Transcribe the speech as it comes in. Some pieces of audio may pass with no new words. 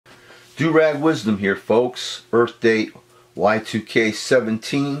Do-Rag Wisdom here, folks. Earth date Y2K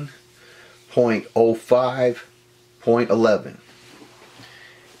 17.05.11.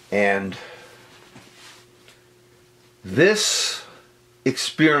 And this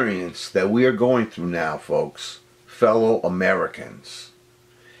experience that we are going through now, folks, fellow Americans,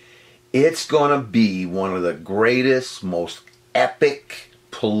 it's going to be one of the greatest, most epic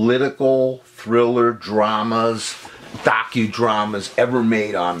political thriller dramas, docudramas ever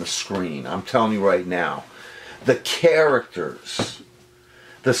made on the screen. I'm telling you right now. The characters,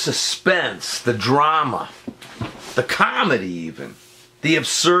 the suspense, the drama, the comedy even, the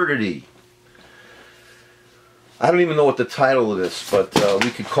absurdity. I don't even know what the title of this, but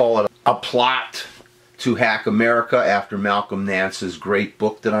we could call it A Plot to Hack America, after Malcolm Nance's great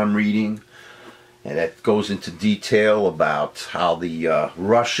book that I'm reading. And that goes into detail about how the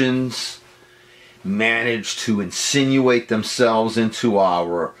Russians managed to insinuate themselves into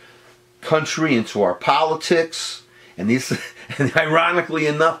our country, into our politics. And ironically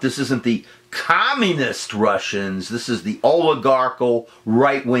enough, this isn't the communist Russians, this is the oligarchical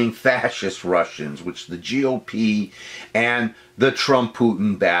right-wing fascist Russians, which the GOP and the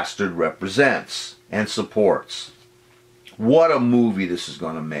Trump-Putin bastard represents and supports. What a movie this is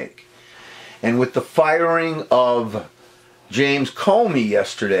going to make. And with the firing of James Comey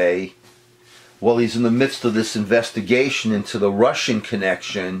yesterday, well, he's in the midst of this investigation into the Russian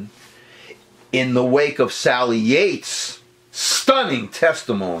connection in the wake of Sally Yates' stunning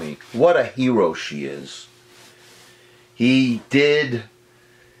testimony. What a hero she is. He did,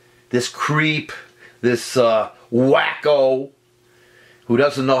 this creep, this wacko who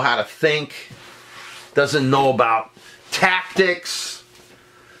doesn't know how to think, doesn't know about tactics.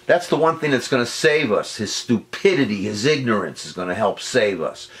 That's the one thing that's going to save us. His stupidity, his ignorance is going to help save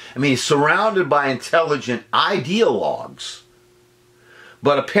us. I mean, he's surrounded by intelligent ideologues,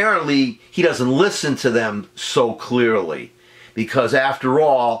 but apparently he doesn't listen to them so clearly, because after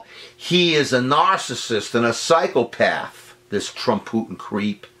all, he is a narcissist and a psychopath, this Trump-Putin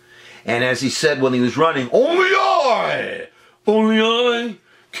creep. And as he said when he was running, only I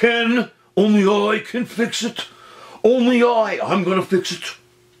can fix it. Only I'm going to fix it.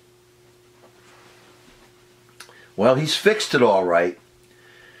 Well, he's fixed it all right.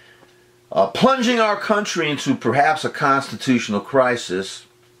 Plunging our country into perhaps a constitutional crisis.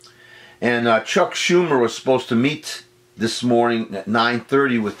 And Chuck Schumer was supposed to meet this morning at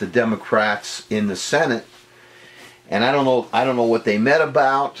 9:30 with the Democrats in the Senate. And I don't know what they met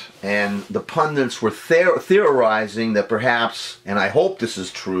about. And the pundits were theorizing that perhaps, and I hope this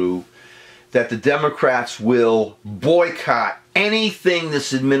is true, that the Democrats will boycott anything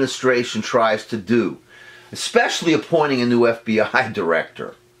this administration tries to do, especially appointing a new FBI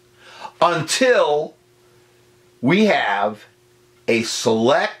director, until we have a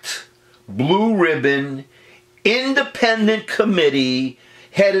select blue ribbon independent committee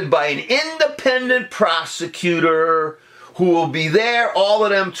headed by an independent prosecutor who will be there, all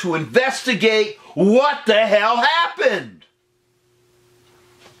of them, to investigate what the hell happened.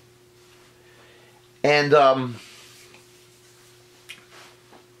 And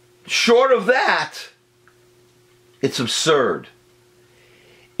short of that, it's absurd.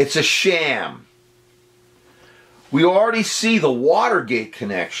 It's a sham. We already see the Watergate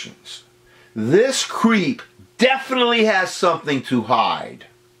connections. This creep definitely has something to hide.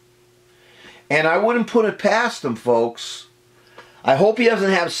 And I wouldn't put it past him, folks. I hope he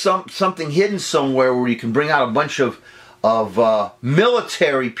doesn't have something hidden somewhere where you can bring out a bunch of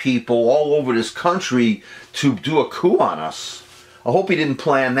military people all over this country to do a coup on us. I hope he didn't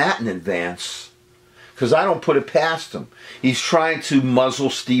plan that in advance, because I don't put it past him. He's trying to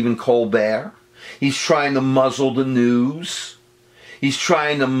muzzle Stephen Colbert. He's trying to muzzle the news. He's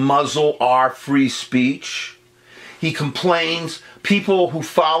trying to muzzle our free speech. He complains, people who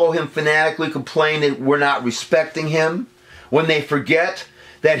follow him fanatically complain that we're not respecting him, when they forget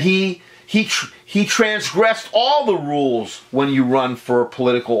that he transgressed all the rules when you run for a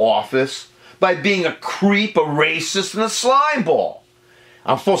political office by being a creep, a racist, and a slimeball.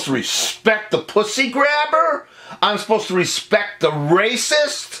 I'm supposed to respect the pussy grabber? I'm supposed to respect the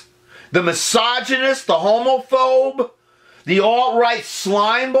racist, the misogynist, the homophobe, the alt-right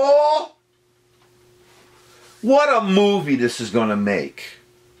slimeball? What a movie this is going to make.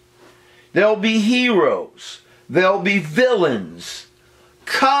 There'll be heroes. There'll be villains.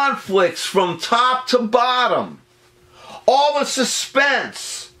 Conflicts from top to bottom. All the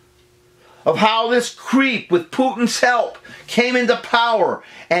suspense of how this creep, with Putin's help, came into power,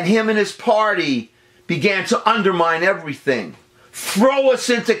 and him and his party began to undermine everything. Throw us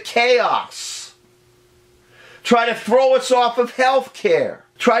into chaos. Try to throw us off of health care.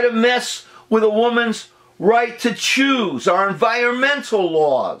 try to mess with a woman's right to choose, our environmental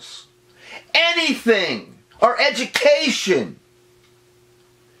laws, anything, our education,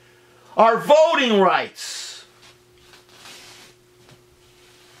 our voting rights.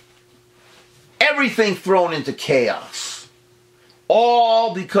 Everything thrown into chaos.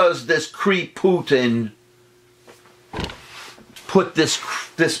 All because this creep Putin put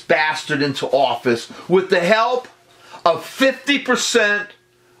this bastard into office with the help of 50%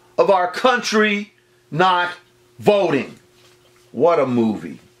 of our country not voting. What a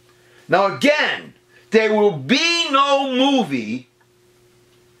movie. Now again, there will be no movie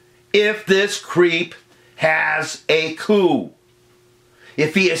if this creep has a coup.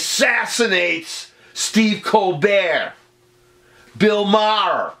 If he assassinates Steve Colbert, Bill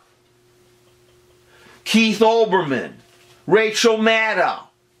Maher, Keith Olbermann, Rachel Maddow,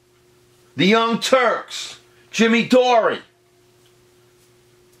 the Young Turks, Jimmy Dore,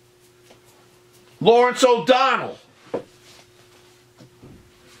 Lawrence O'Donnell.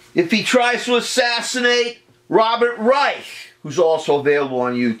 If he tries to assassinate Robert Reich, who's also available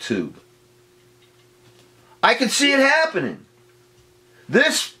on YouTube. I can see it happening.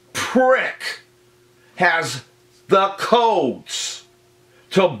 This prick has the codes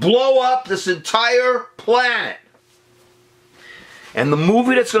to blow up this entire planet. And the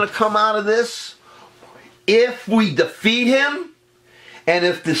movie that's going to come out of this, if we defeat him, and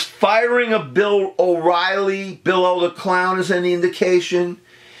if this firing of Bill O'Reilly, Bill O the Clown is any indication,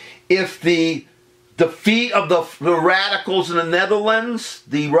 if the defeat of the radicals in the Netherlands,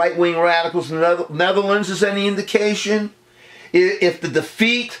 the right-wing radicals in the Netherlands is any indication, if the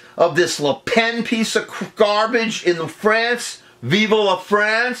defeat of this Le Pen piece of garbage in France, Vive la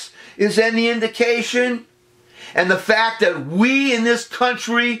France, is any indication, and the fact that we in this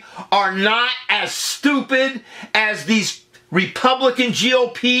country are not as stupid as these Republican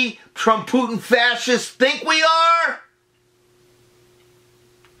GOP, Trump Putin fascists think we are,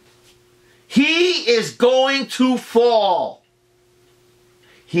 he is going to fall.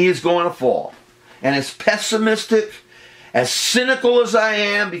 He is going to fall. And as pessimistic, as cynical as I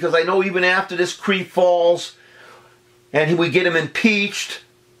am, because I know even after this creep falls, and we get him impeached,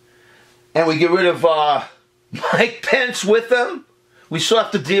 and we get rid of Mike Pence with him, we still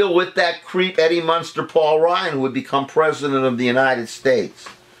have to deal with that creep Eddie Munster, Paul Ryan, who would become president of the United States.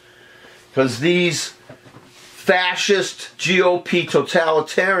 Because these fascist GOP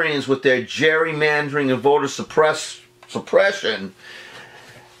totalitarians with their gerrymandering and voter suppression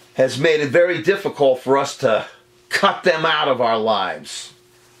has made it very difficult for us to cut them out of our lives.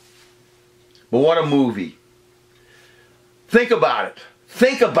 But what a movie. Think about it.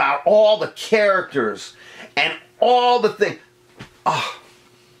 Think about all the characters and all the things. Oh,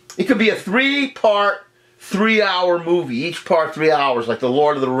 it could be a 3-part, 3-hour movie. Each part 3 hours, like The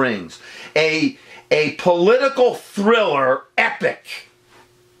Lord of the Rings. A political thriller epic.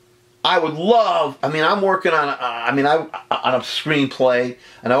 I would love, I'm working on a screenplay,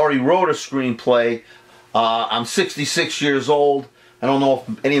 and I already wrote a screenplay. I'm 66 years old. I don't know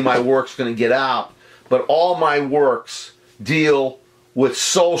if any of my work's going to get out, but all my works deal with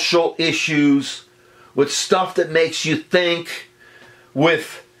social issues, with stuff that makes you think,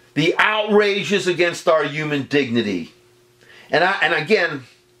 with the outrages against our human dignity. And again,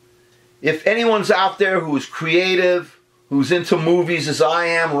 if anyone's out there who is creative, who's into movies as I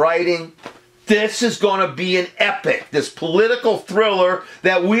am, writing, this is going to be an epic, this political thriller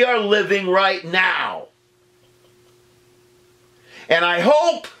that we are living right now. And I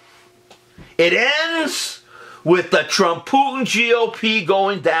hope it ends with the Trump-Putin GOP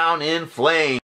going down in flames.